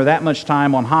much time or that much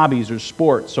time on hobbies or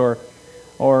sports or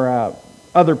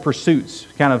other pursuits,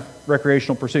 kind of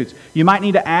recreational pursuits? You might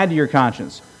need to add to your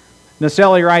conscience.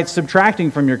 Naselli writes, subtracting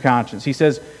from your conscience. He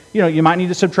says, you might need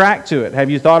to subtract to it.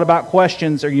 Have you thought about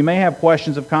questions, or you may have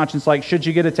questions of conscience like, should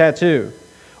you get a tattoo?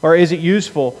 Or is it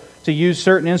useful to use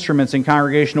certain instruments in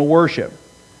congregational worship?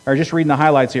 Or just reading the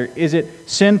highlights here, is it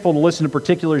sinful to listen to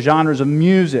particular genres of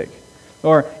music?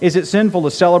 Or is it sinful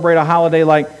to celebrate a holiday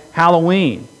like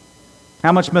Halloween?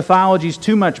 How much mythology is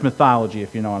too much mythology,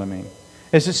 if you know what I mean?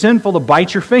 Is it sinful to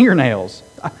bite your fingernails?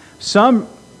 Some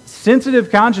sensitive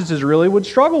consciences really would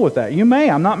struggle with that. You may.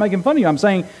 I'm not making fun of you. I'm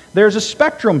saying there's a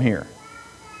spectrum here.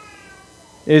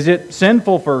 Is it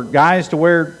sinful for guys to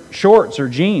wear shorts or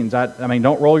jeans? I mean,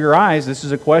 don't roll your eyes. This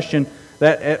is a question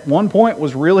that at one point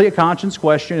was really a conscience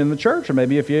question in the church, or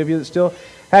maybe a few of you that still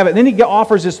have it. Then he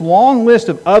offers this long list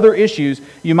of other issues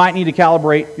you might need to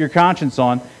calibrate your conscience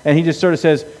on, and he just sort of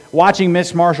says, watching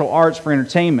mixed martial arts for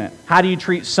entertainment. How do you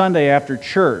treat Sunday after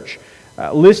church?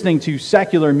 Listening to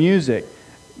secular music,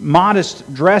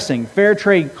 modest dressing, fair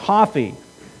trade coffee,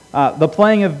 the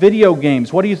playing of video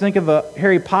games. What do you think of the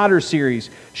Harry Potter series?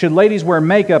 Should ladies wear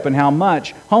makeup and how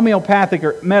much? Homeopathic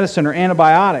or medicine or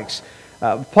antibiotics?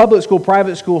 Public school,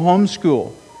 private school,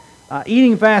 homeschool.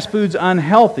 Eating fast foods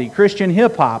unhealthy. Christian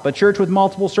hip-hop. A church with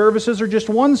multiple services or just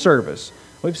one service?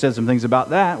 We've said some things about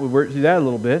that. We've worked through that a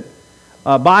little bit.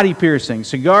 Body piercing,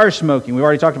 cigar smoking. We've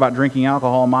already talked about drinking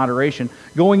alcohol in moderation.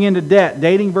 Going into debt,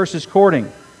 dating versus courting.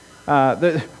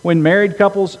 When married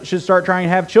couples should start trying to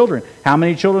have children. How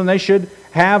many children they should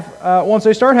have once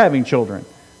they start having children.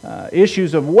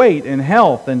 Issues of weight and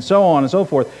health and so on and so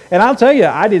forth. And I'll tell you,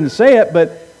 I didn't say it,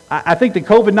 but I think the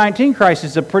COVID-19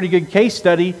 crisis is a pretty good case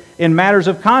study in matters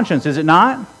of conscience, is it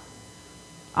not?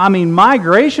 I mean, my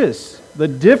gracious, the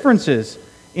differences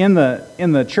in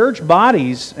the church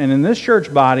bodies and in this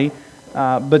church body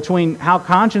between how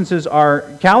consciences are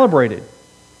calibrated.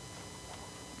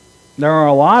 There are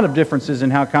a lot of differences in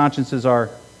how consciences are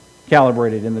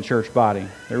calibrated in the church body.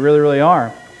 There really, really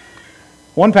are.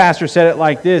 One pastor said it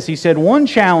like this. He said, one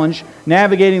challenge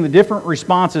navigating the different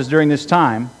responses during this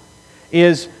time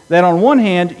is that on one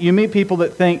hand, you meet people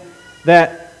that think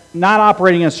that not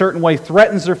operating in a certain way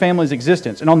threatens their family's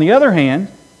existence. And on the other hand,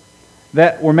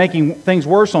 that we're making things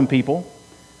worse on people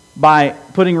by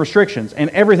putting restrictions and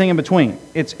everything in between.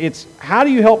 It's how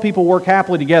do you help people work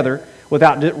happily together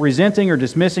without resenting or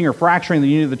dismissing or fracturing the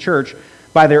unity of the church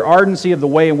by their ardency of the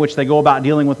way in which they go about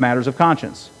dealing with matters of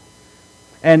conscience.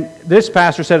 And this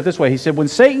pastor said it this way. He said, when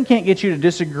Satan can't get you to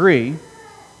disagree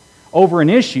over an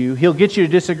issue, he'll get you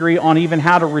to disagree on even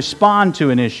how to respond to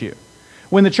an issue.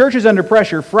 When the church is under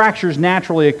pressure, fractures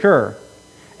naturally occur.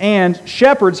 And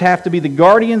shepherds have to be the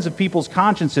guardians of people's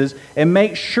consciences and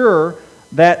make sure,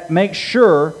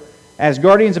 as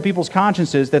guardians of people's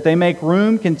consciences, that they make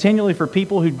room continually for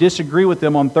people who disagree with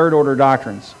them on third-order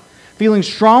doctrines. Feeling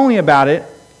strongly about it,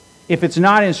 if it's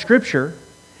not in Scripture,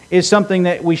 is something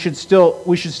that we should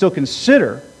still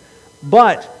consider.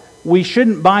 but we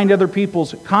shouldn't bind other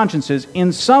people's consciences.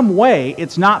 In some way,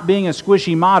 it's not being a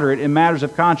squishy moderate in matters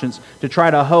of conscience to try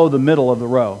to hoe the middle of the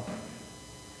row.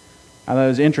 I thought it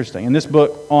was interesting. And this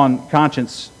book on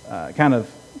conscience kind of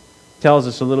tells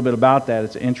us a little bit about that.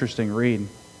 It's an interesting read.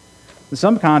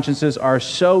 Some consciences are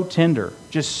so tender,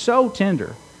 just so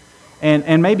tender,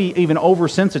 and maybe even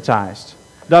oversensitized.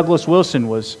 Douglas Wilson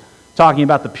was talking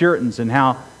about the Puritans and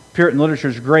how Puritan literature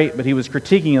is great, but he was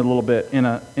critiquing it a little bit in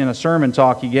a sermon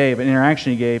talk he gave, an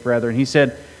interaction he gave, rather, and he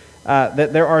said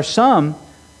that there are some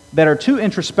that are too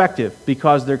introspective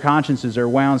because their consciences are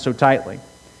wound so tightly.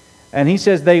 And he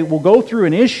says they will go through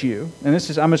an issue, and I'm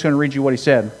just going to read you what he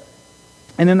said,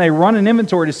 and then they run an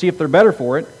inventory to see if they're better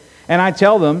for it, and I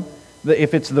tell them that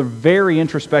if it's the very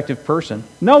introspective person,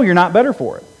 no, you're not better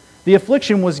for it. The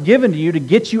affliction was given to you to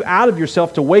get you out of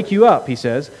yourself, to wake you up, he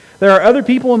says. There are other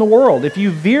people in the world. If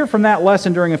you veer from that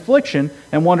lesson during affliction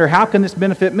and wonder, how can this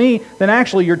benefit me? Then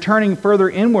actually you're turning further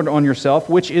inward on yourself,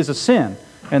 which is a sin.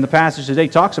 And the passage today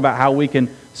talks about how we can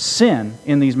sin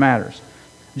in these matters.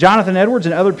 Jonathan Edwards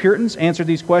and other Puritans answered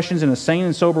these questions in a sane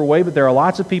and sober way, but there are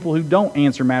lots of people who don't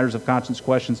answer matters of conscience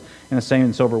questions in a sane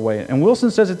and sober way. And Wilson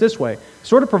says it this way,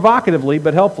 sort of provocatively,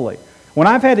 but helpfully. When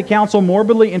I've had to counsel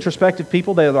morbidly introspective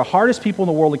people, they are the hardest people in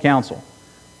the world to counsel.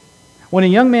 When a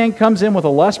young man comes in with a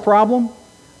lust problem,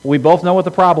 we both know what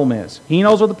the problem is. He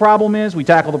knows what the problem is, we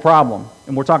tackle the problem.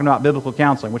 And we're talking about biblical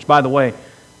counseling, which, by the way,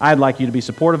 I'd like you to be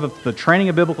supportive of the training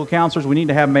of biblical counselors. We need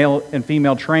to have male and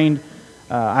female trained,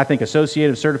 I think,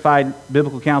 associated, certified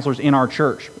biblical counselors in our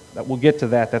church. We'll get to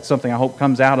that. That's something I hope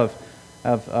comes out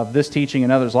of this teaching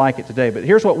and others like it today. But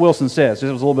here's what Wilson says. This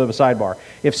was a little bit of a sidebar.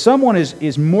 If someone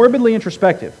is morbidly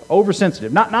introspective,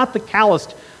 oversensitive, not the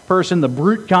calloused person, the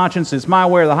brute conscience is my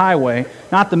way or the highway,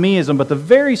 not the meism, but the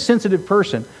very sensitive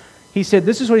person, he said,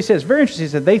 this is what he says, very interesting. He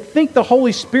said, they think the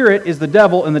Holy Spirit is the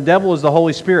devil and the devil is the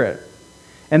Holy Spirit.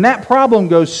 And that problem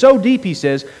goes so deep, he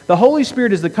says, the Holy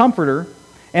Spirit is the comforter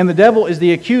and the devil is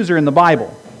the accuser in the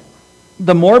Bible.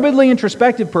 The morbidly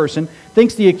introspective person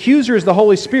thinks the accuser is the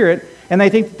Holy Spirit, and they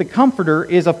think that the comforter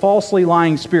is a falsely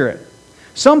lying spirit.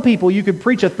 Some people, you could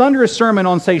preach a thunderous sermon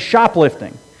on, say,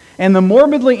 shoplifting, and the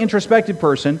morbidly introspective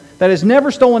person that has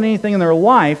never stolen anything in their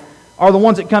life are the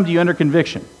ones that come to you under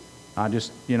conviction. They'll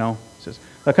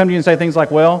come to you and say things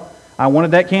like, well, I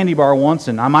wanted that candy bar once,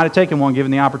 and I might have taken one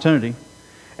given the opportunity.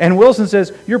 And Wilson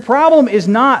says, your problem is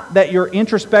not that you're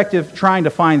introspective trying to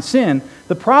find sin.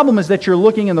 The problem is that you're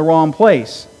looking in the wrong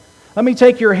place. Let me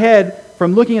take your head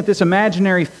from looking at this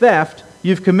imaginary theft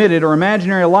you've committed or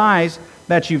imaginary lies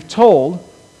that you've told,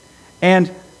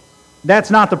 and that's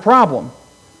not the problem.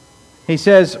 He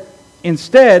says,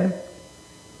 instead,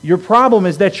 your problem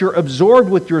is that you're absorbed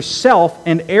with yourself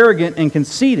and arrogant and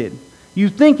conceited. You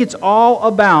think it's all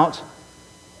about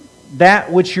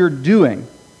that which you're doing.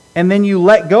 And then you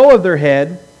let go of their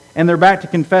head, and they're back to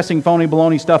confessing phony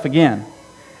baloney stuff again.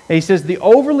 And he says the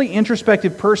overly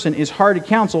introspective person is hard to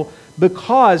counsel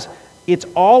because it's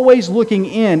always looking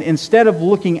in instead of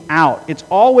looking out. It's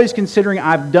always considering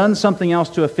I've done something else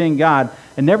to offend God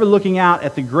and never looking out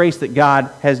at the grace that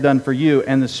God has done for you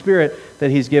and the Spirit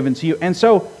that He's given to you. And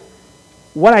so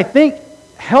what I think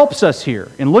helps us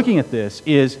here in looking at this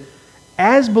is,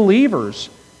 as believers,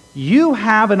 you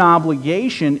have an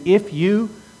obligation, if you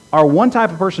are one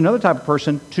type of person, another type of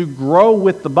person, to grow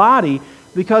with the body,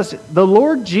 because the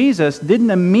Lord Jesus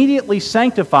didn't immediately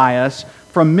sanctify us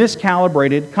from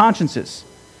miscalibrated consciences.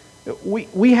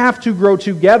 We have to grow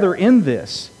together in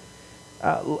this,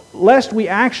 lest we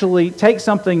actually take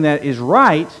something that is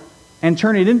right and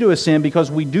turn it into a sin because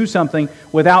we do something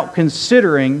without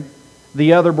considering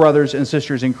the other brothers and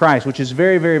sisters in Christ, which is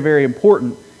very, very, very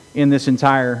important in this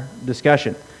entire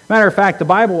discussion. Matter of fact, the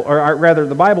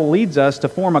Bible leads us to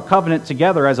form a covenant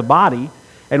together as a body,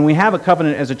 and we have a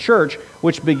covenant as a church,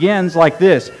 which begins like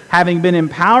this: having been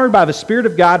empowered by the Spirit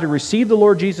of God to receive the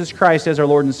Lord Jesus Christ as our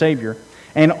Lord and Savior,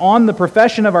 and on the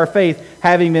profession of our faith,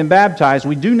 having been baptized,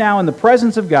 we do now in the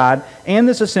presence of God and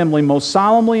this assembly most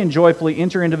solemnly and joyfully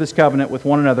enter into this covenant with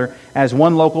one another as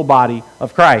one local body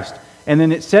of Christ. And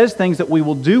then it says things that we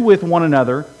will do with one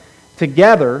another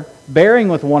together, bearing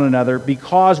with one another,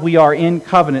 because we are in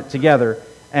covenant together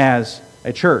as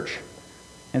a church.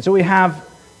 And so we have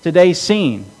today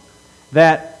seen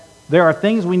that there are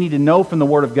things we need to know from the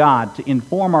Word of God to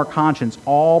inform our conscience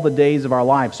all the days of our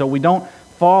life, so we don't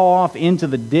fall off into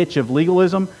the ditch of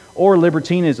legalism or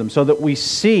libertinism, so that we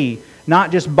see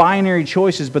not just binary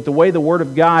choices, but the way the Word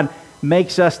of God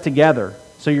makes us together.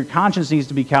 So your conscience needs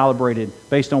to be calibrated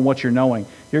based on what you're knowing.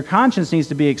 Your conscience needs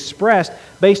to be expressed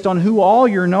based on who all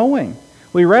you're knowing.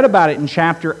 We read about it in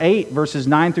chapter 8, verses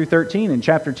 9 through 13, and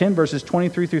chapter 10, verses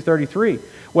 23 through 33.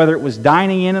 Whether it was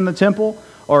dining in the temple,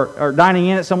 or dining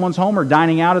in at someone's home, or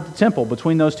dining out at the temple,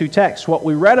 between those two texts. What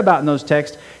we read about in those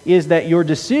texts is that your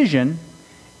decision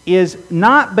is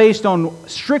not based on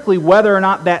strictly whether or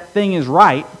not that thing is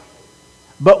right,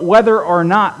 but whether or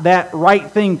not that right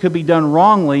thing could be done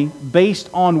wrongly based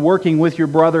on working with your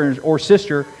brother or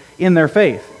sister in their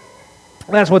faith.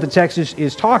 That's what the text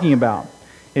is talking about.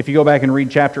 If you go back and read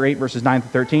chapter 8, verses 9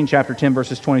 through 13, chapter 10,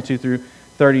 verses 22 through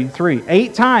 33.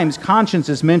 8 times conscience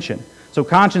is mentioned. So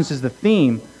conscience is the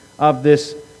theme of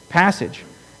this passage.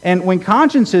 And when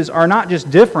consciences are not just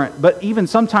different, but even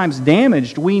sometimes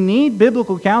damaged, we need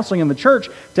biblical counseling in the church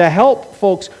to help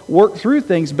folks work through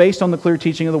things based on the clear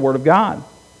teaching of the Word of God.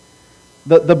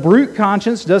 The brute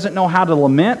conscience doesn't know how to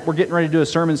lament. We're getting ready to do a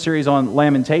sermon series on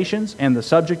Lamentations and the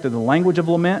subject of the language of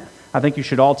lament. I think you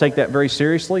should all take that very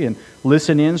seriously and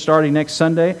listen in starting next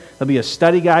Sunday. There'll be a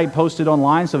study guide posted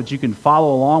online so that you can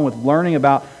follow along with learning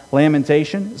about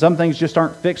lamentation. Some things just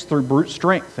aren't fixed through brute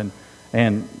strength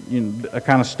and a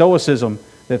kind of stoicism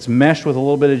that's meshed with a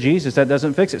little bit of Jesus. That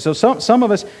doesn't fix it. So some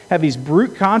of us have these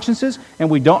brute consciences and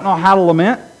we don't know how to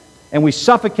lament, and we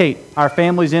suffocate our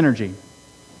family's energy.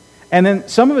 And then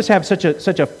some of us have such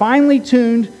a finely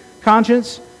tuned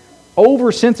conscience,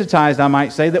 oversensitized, I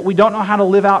might say, that we don't know how to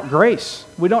live out grace.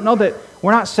 We don't know that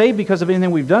we're not saved because of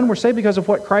anything we've done. We're saved because of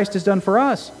what Christ has done for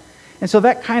us. And so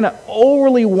that kind of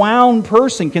overly wound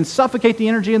person can suffocate the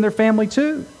energy in their family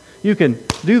too. You can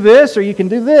do this or you can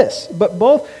do this. But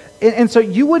both, and so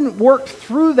you wouldn't work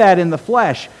through that in the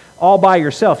flesh all by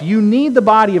yourself. You need the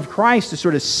body of Christ to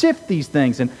sort of sift these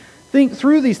things and think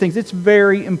through these things. It's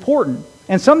very important.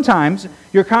 And sometimes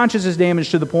your conscience is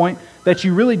damaged to the point that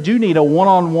you really do need a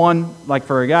one-on-one, like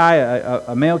for a guy,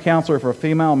 a male counselor, for a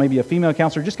female, maybe a female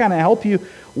counselor, just kind of help you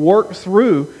work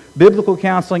through biblical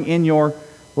counseling in your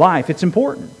life. It's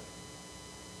important.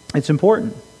 It's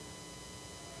important.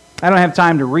 I don't have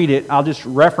time to read it. I'll just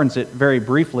reference it very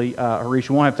briefly. Harish,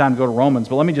 we won't have time to go to Romans,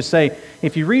 but let me just say,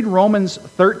 if you read Romans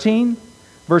 13,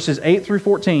 verses 8 through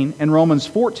 14, and Romans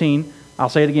 14, I'll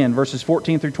say it again, verses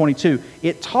 14 through 22,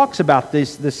 it talks about the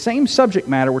same subject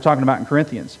matter we're talking about in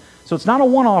Corinthians. So it's not a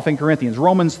one-off in Corinthians.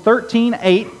 Romans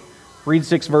 13:8, read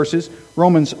 6 verses.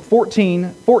 Romans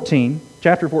 14:14,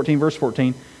 chapter 14, verse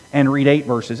 14, and read 8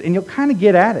 verses. And you'll kind of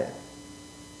get at it.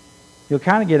 You'll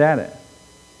kind of get at it.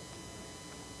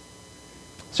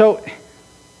 So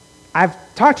I've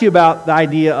talked to you about the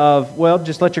idea of, well,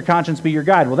 just let your conscience be your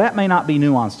guide. Well, that may not be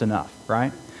nuanced enough,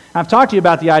 right? I've talked to you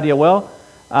about the idea,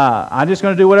 I'm just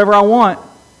going to do whatever I want.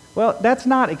 Well, that's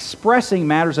not expressing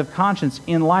matters of conscience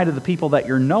in light of the people that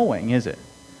you're knowing, is it?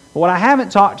 But what I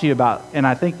haven't talked to you about, and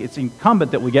I think it's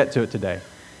incumbent that we get to it today,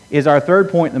 is our third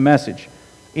point in the message,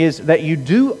 is that you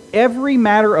do every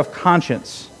matter of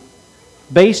conscience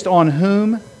based on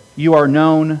whom you are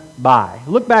known by.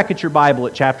 Look back at your Bible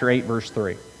at chapter 8, verse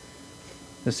 3.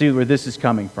 Let's see where this is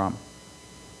coming from.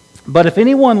 But if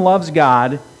anyone loves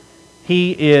God,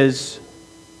 he is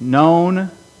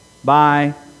known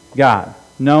by God.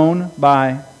 Known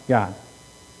by God.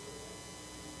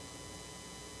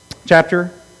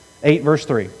 Chapter 8, verse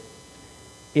 3.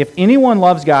 If anyone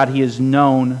loves God, he is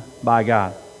known by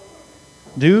God.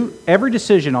 Do every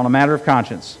decision on a matter of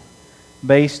conscience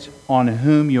based on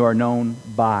whom you are known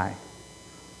by.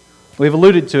 We've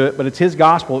alluded to it, but it's His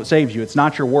gospel that saves you. It's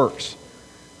not your works.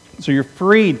 So you're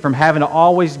freed from having to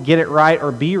always get it right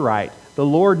or be right. The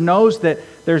Lord knows that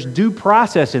there's due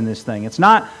process in this thing. It's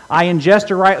not, I ingest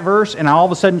a right verse and I all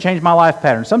of a sudden change my life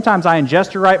pattern. Sometimes I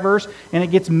ingest a right verse and it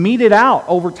gets meted out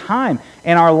over time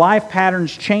and our life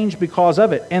patterns change because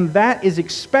of it. And that is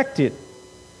expected.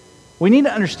 We need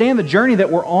to understand the journey that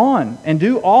we're on and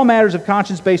do all matters of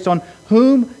conscience based on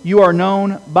whom you are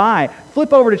known by.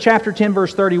 Flip over to chapter 10,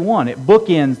 verse 31. It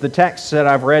bookends the texts that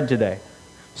I've read today.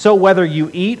 So whether you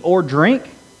eat or drink,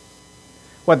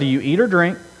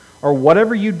 or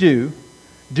whatever you do,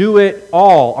 do it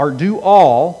all, or do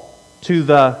all to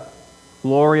the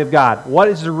glory of God. What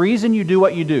is the reason you do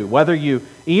what you do? Whether you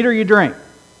eat or you drink,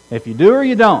 if you do or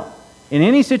you don't, in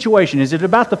any situation, is it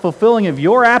about the fulfilling of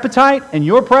your appetite and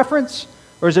your preference,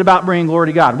 or is it about bringing glory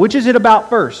to God? Which is it about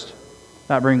first?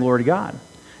 About bringing glory to God.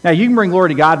 Now, you can bring glory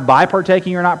to God by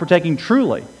partaking or not partaking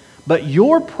truly, but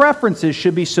your preferences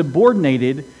should be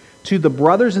subordinated to the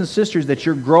brothers and sisters that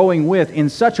you're growing with in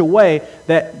such a way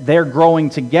that they're growing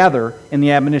together in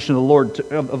the admonition of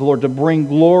the Lord to bring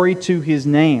glory to His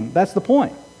name. That's the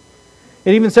point.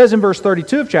 It even says in verse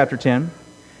 32 of chapter 10,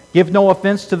 give no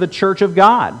offense to the church of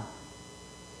God.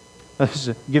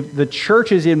 The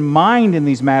church is in mind in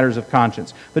these matters of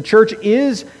conscience. The church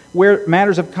is where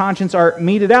matters of conscience are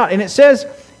meted out. And it says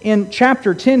in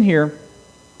chapter 10 here,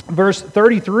 verse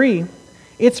 33,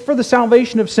 it's for the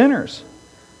salvation of sinners.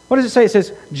 What does it say? It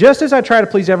says, just as I try to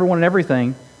please everyone in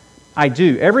everything I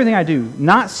do,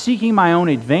 not seeking my own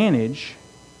advantage,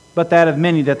 but that of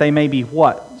many, that they may be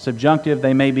what? Subjunctive,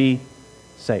 they may be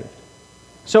saved.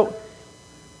 So,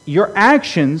 your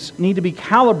actions need to be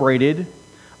calibrated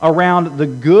around the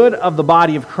good of the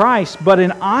body of Christ, but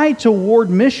an eye toward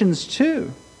missions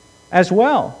too, as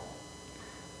well.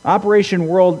 Operation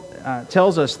World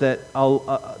tells us that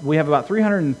we have about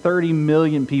 330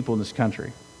 million people in this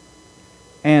country.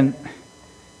 And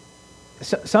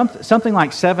something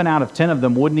like 7 out of 10 of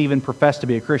them wouldn't even profess to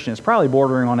be a Christian. It's probably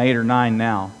bordering on 8 or 9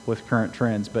 now with current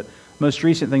trends. But most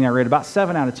recent thing I read, about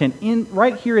 7 out of 10.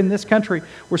 Right here in this country,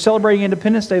 we're celebrating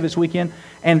Independence Day this weekend,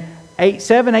 and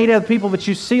 7, 8 of the people that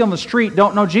you see on the street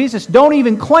don't know Jesus, don't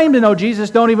even claim to know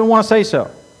Jesus, don't even want to say so.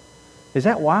 Is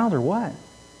that wild or what?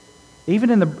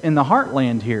 Even in the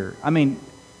heartland here, I mean,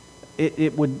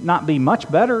 it would not be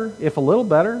much better, if a little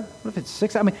better. What if it's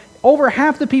 6? I mean, over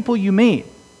half the people you meet,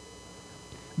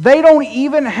 they don't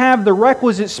even have the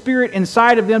requisite spirit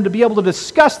inside of them to be able to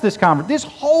discuss this conference. This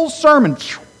whole sermon,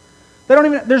 they don't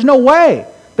even, there's no way.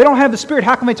 They don't have the Spirit.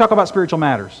 How can they talk about spiritual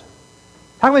matters?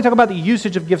 How can they talk about the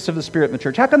usage of gifts of the Spirit in the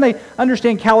church? How can they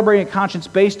understand calibrating a conscience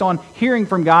based on hearing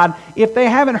from God if they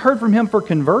haven't heard from Him for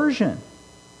conversion?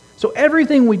 So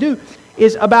everything we do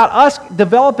is about us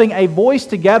developing a voice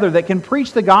together that can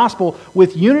preach the gospel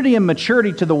with unity and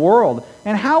maturity to the world.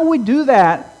 And how we do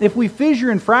that if we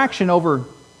fissure and fraction over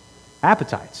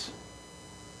appetites,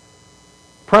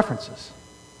 preferences.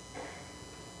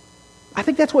 I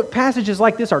think that's what passages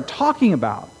like this are talking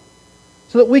about,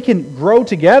 so that we can grow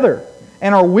together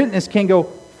and our witness can go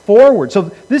forward. So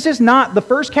this is not the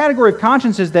first category of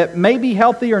consciences that may be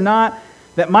healthy or not,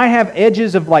 that might have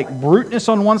edges of like bruteness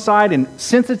on one side and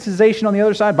sensitization on the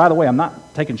other side. By the way, I'm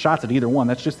not taking shots at either one.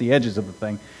 That's just the edges of the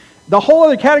thing. The whole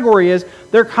other category is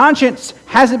their conscience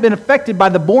hasn't been affected by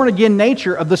the born-again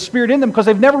nature of the Spirit in them because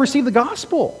they've never received the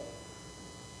gospel.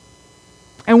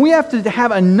 And we have to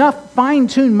have enough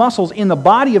fine-tuned muscles in the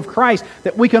body of Christ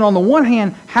that we can, on the one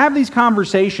hand, have these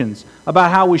conversations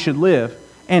about how we should live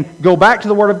and go back to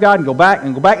the Word of God and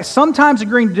go back, sometimes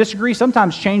agreeing to disagree,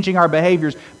 sometimes changing our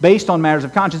behaviors based on matters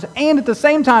of conscience, and at the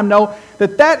same time know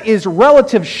that that is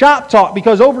relative shop talk,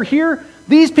 because over here,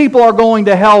 these people are going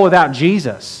to hell without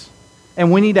Jesus,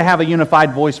 and we need to have a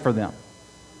unified voice for them.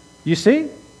 You see?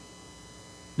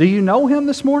 Do you know Him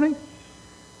this morning?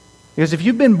 Because if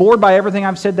you've been bored by everything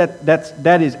I've said,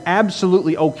 that is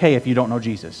absolutely okay if you don't know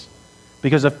Jesus.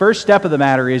 Because the first step of the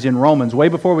matter is in Romans, way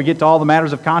before we get to all the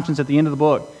matters of conscience at the end of the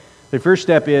book. The first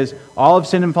step is, all have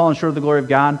sinned and fallen short of the glory of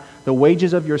God. The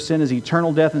wages of your sin is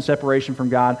eternal death and separation from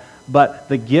God, but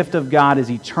the gift of God is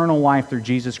eternal life through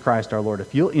Jesus Christ our Lord.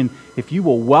 If you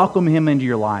will welcome Him into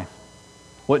your life,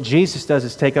 what Jesus does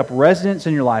is take up residence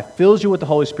in your life, fills you with the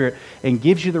Holy Spirit, and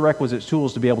gives you the requisite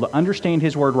tools to be able to understand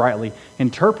His Word rightly,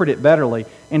 interpret it betterly,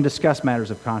 and discuss matters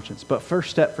of conscience. But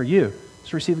first step for you is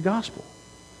to receive the gospel.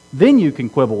 Then you can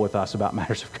quibble with us about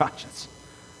matters of conscience,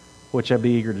 which I'd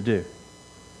be eager to do.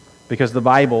 Because the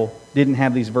Bible didn't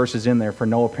have these verses in there for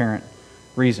no apparent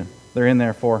reason. They're in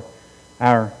there for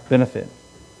our benefit.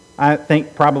 I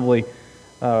think probably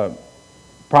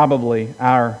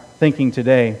our thinking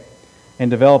today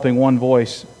and developing one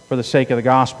voice for the sake of the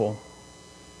gospel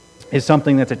is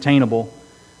something that's attainable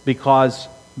because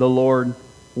the Lord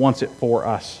wants it for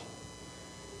us.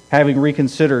 Having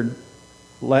reconsidered,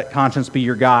 let conscience be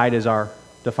your guide is our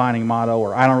defining motto,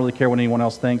 or I don't really care what anyone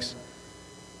else thinks.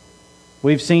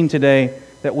 We've seen today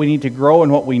that we need to grow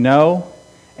in what we know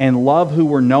and love who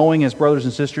we're knowing as brothers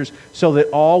and sisters so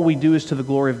that all we do is to the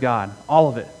glory of God. All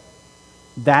of it.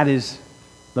 That is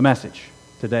the message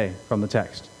today from the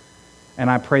text. And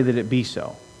I pray that it be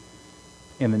so.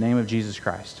 In the name of Jesus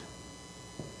Christ.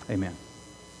 Amen.